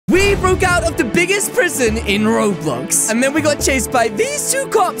broke out of the biggest prison in Roblox. And then we got chased by these two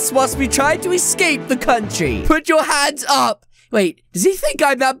cops whilst we tried to escape the country. Put your hands up. Wait, does he think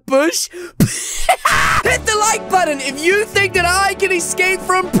I'm that bush? Hit the like button if you think that I can escape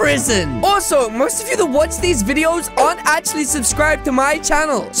from prison. Also, most of you that watch these videos aren't actually subscribed to my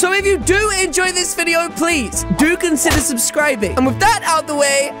channel. So if you do enjoy this video, please do consider subscribing. And with that out the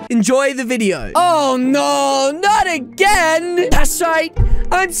way, enjoy the video. Oh no, not again. That's right.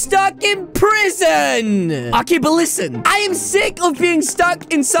 I'm stuck in prison. Okay, but listen, I am sick of being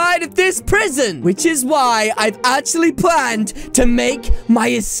stuck inside of this prison, which is why I've actually planned to make my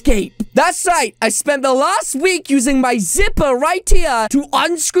escape. That's right, I spent the last week using my zipper right here to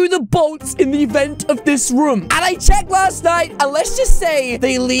unscrew the bolts in the event of this room. And I checked last night, and let's just say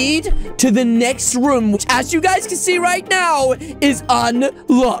they lead to the next room, which, as you guys can see right now, is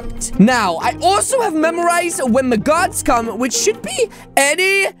unlocked. Now, I also have memorized when the guards come, which should be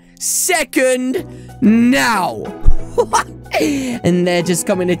any second now. And they're just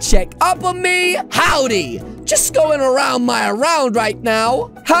coming to check up on me. Howdy. Just going around right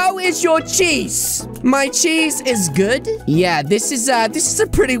now. How is your cheese? My cheese is good. Yeah, this is a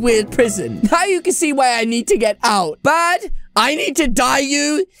pretty weird prison. Now you can see why I need to get out. Bad? I need to dye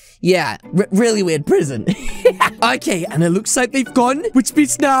you? Yeah, really weird prison. Okay, and it looks like they've gone, which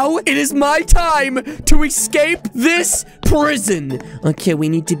means now it is my time to escape this prison. Okay, we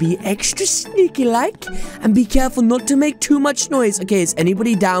need to be extra sneaky-like and be careful not to make too much noise. Okay, is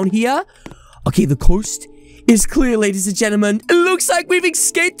anybody down here? Okay, the coast is clear, ladies and gentlemen. It looks like we've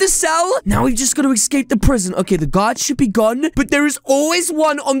escaped the cell. Now we've just got to escape the prison. Okay, the guards should be gone, but there is always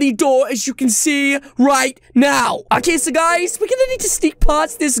one on the door, as you can see right now. Okay, so guys, we're gonna need to sneak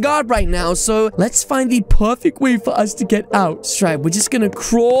past this guard right now, so let's find the perfect way for us to get out. That's right, we're just gonna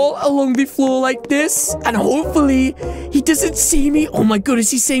crawl along the floor like this, and hopefully he doesn't see me. Oh my goodness,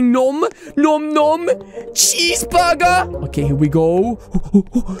 he's saying nom, nom, nom, cheeseburger. Okay, here we go.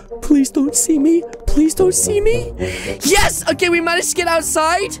 Please don't see me. Please don't see me. Yes! Okay, we managed to get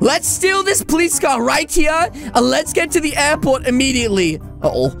outside. Let's steal this police car right here, and let's get to the airport immediately.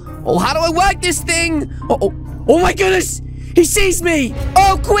 Uh-oh. Oh, how do I work this thing? Uh-oh. Oh my goodness! He sees me!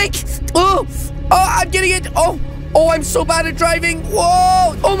 Oh, quick! Oh, I'm getting it! Oh, I'm so bad at driving!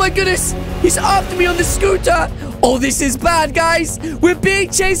 Whoa! Oh my goodness! He's after me on the scooter! Oh, this is bad, guys. We're being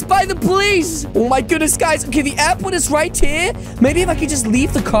chased by the police. Oh, my goodness, guys. Okay, the airport is right here. Maybe if I could just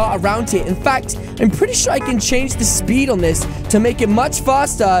leave the car around here. In fact, I'm pretty sure I can change the speed on this to make it much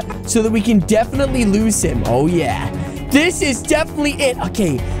faster so that we can definitely lose him. Oh, yeah. This is definitely it.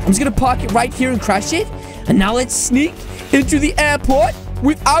 Okay, I'm just going to park it right here and crash it. And now let's sneak into the airport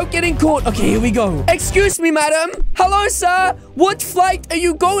without getting caught. Okay, here we go. Excuse me, madam. Hello, sir. What flight are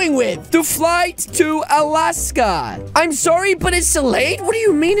you going with? The flight to Alaska. I'm sorry, but it's delayed? What do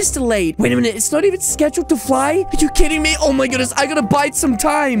you mean it's delayed? Wait a minute. It's not even scheduled to fly? Are you kidding me? Oh my goodness. I gotta bide some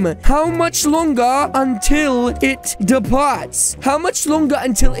time. How much longer until it departs? How much longer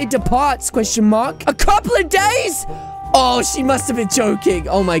until it departs? Question mark. A couple of days? Oh, she must have been joking.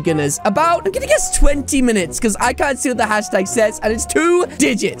 Oh my goodness. About, I'm gonna guess 20 minutes, because I can't see what the hashtag says, and it's 2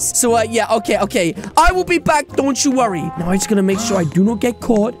 digits. So, yeah, okay. I will be back, don't you worry. Now, I'm just gonna make sure I do not get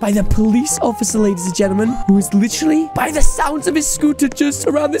caught by the police officer, ladies and gentlemen, who is literally, by the sounds of his scooter, just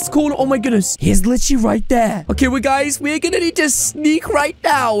around this corner. Oh my goodness. He's literally right there. Okay, well, guys, we're gonna need to sneak right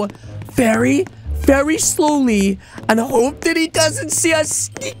now. Very slowly, and hope that he doesn't see us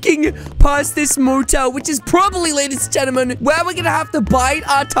sneaking past this motel, which is probably, ladies and gentlemen, where we're gonna have to bide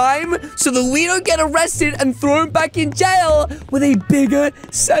our time so that we don't get arrested and thrown back in jail with a bigger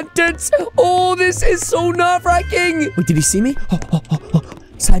sentence. Oh, this is so nerve-wracking. Wait, did he see me?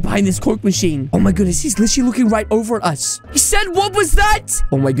 It's hide behind this Coke machine. Oh my goodness, he's literally looking right over at us. He said, what was that?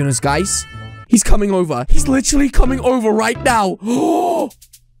 Oh my goodness, guys. He's coming over. He's literally coming over right now. Oh!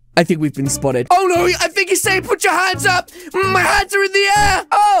 I think we've been spotted. Oh no, I think he's saying put your hands up. My hands are in the air.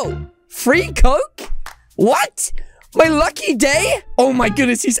 Oh, free Coke? What? My lucky day? Oh my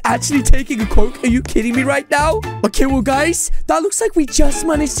goodness, he's actually taking a Coke. Are you kidding me right now? Okay, well guys, that looks like we just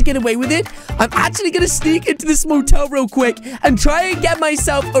managed to get away with it. I'm actually gonna sneak into this motel real quick and try and get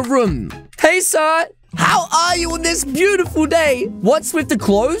myself a room. Hey, sir. How are you on this beautiful day? What's with the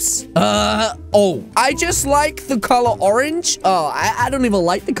clothes? Oh, I just like the color orange. Oh, I don't even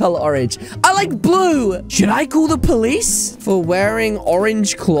like the color orange. I like blue. Should I call the police for wearing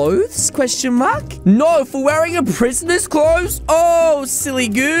orange clothes? Question mark? No, for wearing a prisoner's clothes? Oh, silly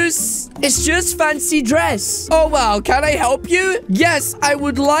goose. It's just fancy dress. Oh, well, can I help you? Yes, I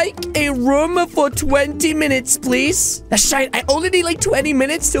would like a room for 20 minutes, please. That's right. I only need like 20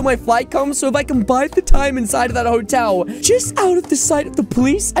 minutes till my flight comes, so if I can buy the the time inside of that hotel. Just out of the sight of the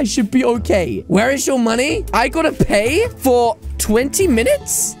police, I should be okay. Where is your money? I gotta pay for 20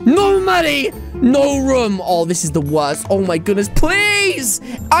 minutes? No money, no room. Oh, this is the worst. Oh my goodness, please.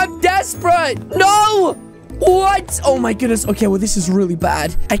 I'm desperate. No. What? Oh my goodness. Okay, well, this is really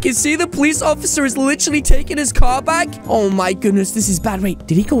bad. I can see the police officer is literally taking his car back. Oh my goodness, this is bad. Wait,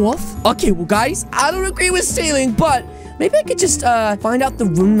 did he go off? Okay, well, guys, I don't agree with stealing, but maybe I could just find out the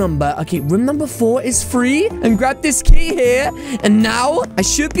room number. Okay, room number 4 is free. And grab this key here. And now I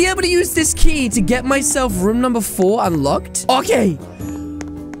should be able to use this key to get myself room number 4 unlocked. Okay.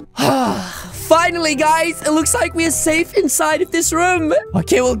 Finally, guys, it looks like we are safe inside of this room.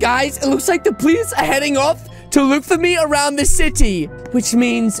 Okay, well, guys, it looks like the police are heading off to look for me around the city, which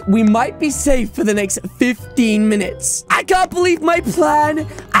means we might be safe for the next 15 minutes. I can't believe my plan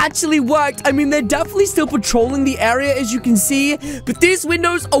actually worked. I mean, they're definitely still patrolling the area, as you can see, but these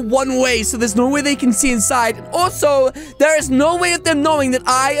windows are one way, so there's no way they can see inside. And also, there is no way of them knowing that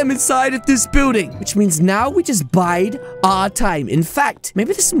I am inside of this building, which means now we just bide our time. In fact,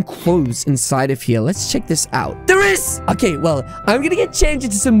 maybe there's some clothes inside of here. Let's check this out. There is! Okay, well, I'm gonna get changed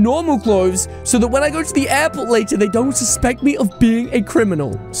into some normal clothes so that when I go to the airport later, they don't suspect me of being a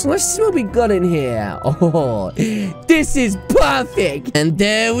criminal. So let's see what we got in here. Oh, this is perfect. And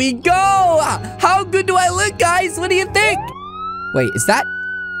there we go. How good do I look, guys? What do you think? Wait, is that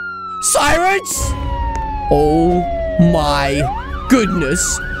sirens? Oh my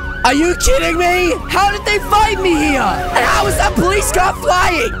goodness. Are you kidding me? How did they find me here? And how is that police car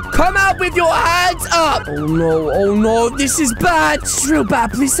flying? Come out with your hands up. Oh no, this is bad. It's real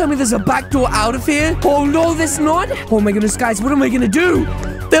bad. Please tell me there's a back door out of here. Oh no, there's not. Oh my goodness, guys, what am I gonna do?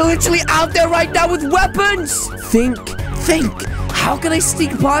 They're literally out there right now with weapons. Think. How can I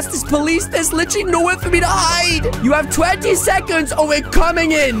sneak past this police? There's literally nowhere for me to hide. You have 20 seconds. Oh, we're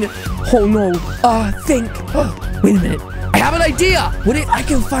coming in. Oh no. Think. Oh, wait a minute. I have an idea. What if I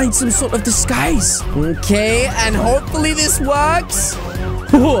can find some sort of disguise? Okay, and hopefully this works.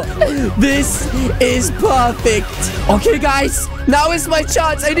 Oh, this is perfect. Okay, guys, now is my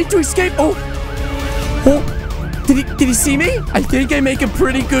chance. I need to escape. Oh, did he see me? I think I make a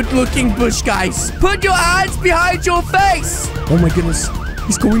pretty good-looking bush, guys. Put your hands behind your face. Oh my goodness,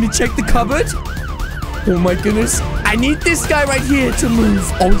 he's going to check the cupboard. Oh my goodness, I need this guy right here to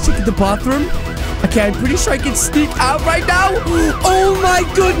move. Oh, he's checking the bathroom. Okay, I'm pretty sure I can sneak out right now. Oh my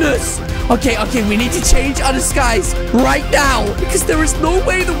goodness. Okay, we need to change our disguise right now because there is no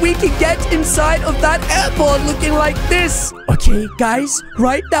way that we can get inside of that airport looking like this. Okay, guys,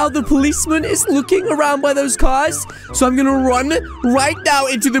 right now the policeman is looking around by those cars. So I'm gonna run right now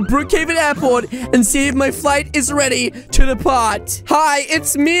into the Brookhaven airport and see if my flight is ready to depart. Hi,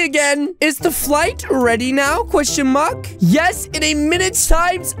 it's me again. Is the flight ready now? Question mark. Yes, in a minute's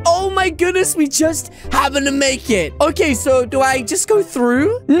time. Oh my goodness, we just happened to make it. Okay, so do I just go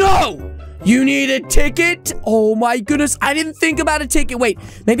through? No! You need a ticket? Oh my goodness, I didn't think about a ticket. Wait,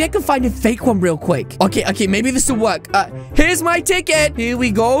 maybe I can find a fake one real quick. Okay, maybe this will work. Here's my ticket. Here we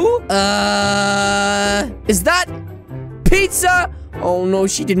go. Is that pizza? Oh no,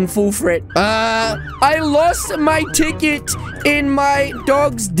 she didn't fall for it. I lost my ticket in my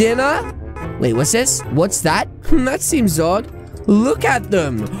dog's dinner. Wait, what's this? What's that? That seems odd. Look at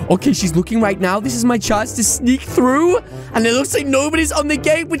them. Okay, she's looking right now. This is my chance to sneak through. And it looks like nobody's on the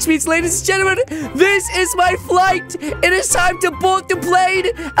gate, which means, ladies and gentlemen, this is my flight. It is time to board the plane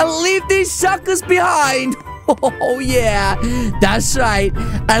and leave these suckers behind. Oh, yeah. That's right.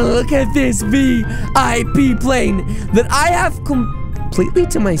 And look at this VIP plane that I have completely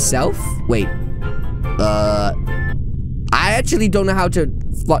to myself. Wait. I actually don't know how to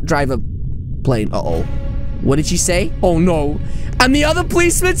drive a plane. Uh-oh. What did she say? Oh, no. And the other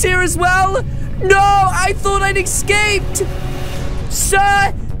policeman's here as well? No, I thought I'd escaped.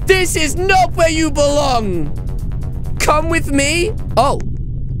 Sir, this is not where you belong. Come with me. Oh,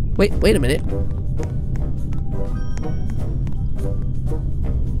 wait a minute.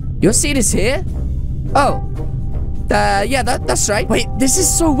 Your seat is here? Oh. Yeah, that's right. Wait, this is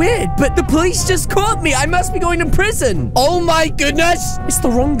so weird, but the police just caught me. I must be going to prison. Oh my goodness. It's the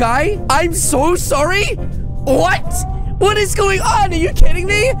wrong guy. I'm so sorry. What? What is going on? Are you kidding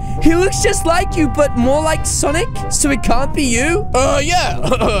me? He looks just like you, but more like Sonic, so it can't be you.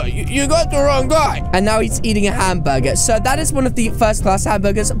 Yeah. You got the wrong guy. And now he's eating a hamburger. So that is one of the first-class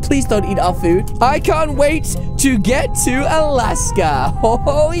hamburgers. Please don't eat our food. I can't wait to get to Alaska.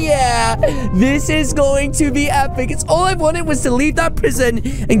 Oh, yeah. This is going to be epic. It's all I wanted was to leave that prison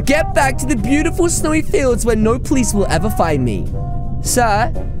and get back to the beautiful snowy fields where no police will ever find me.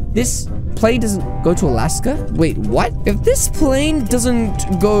 Sir, this plane doesn't go to Alaska? Wait, what? If this plane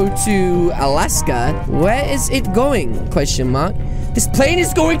doesn't go to Alaska, where is it going? Question mark. This plane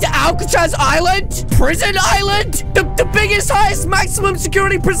is going to Alcatraz Island? Prison Island? The biggest, highest, maximum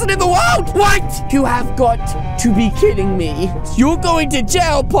security prison in the world? What? You have got to be kidding me. You're going to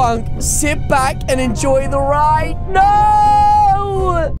jail, punk. Sit back and enjoy the ride. No!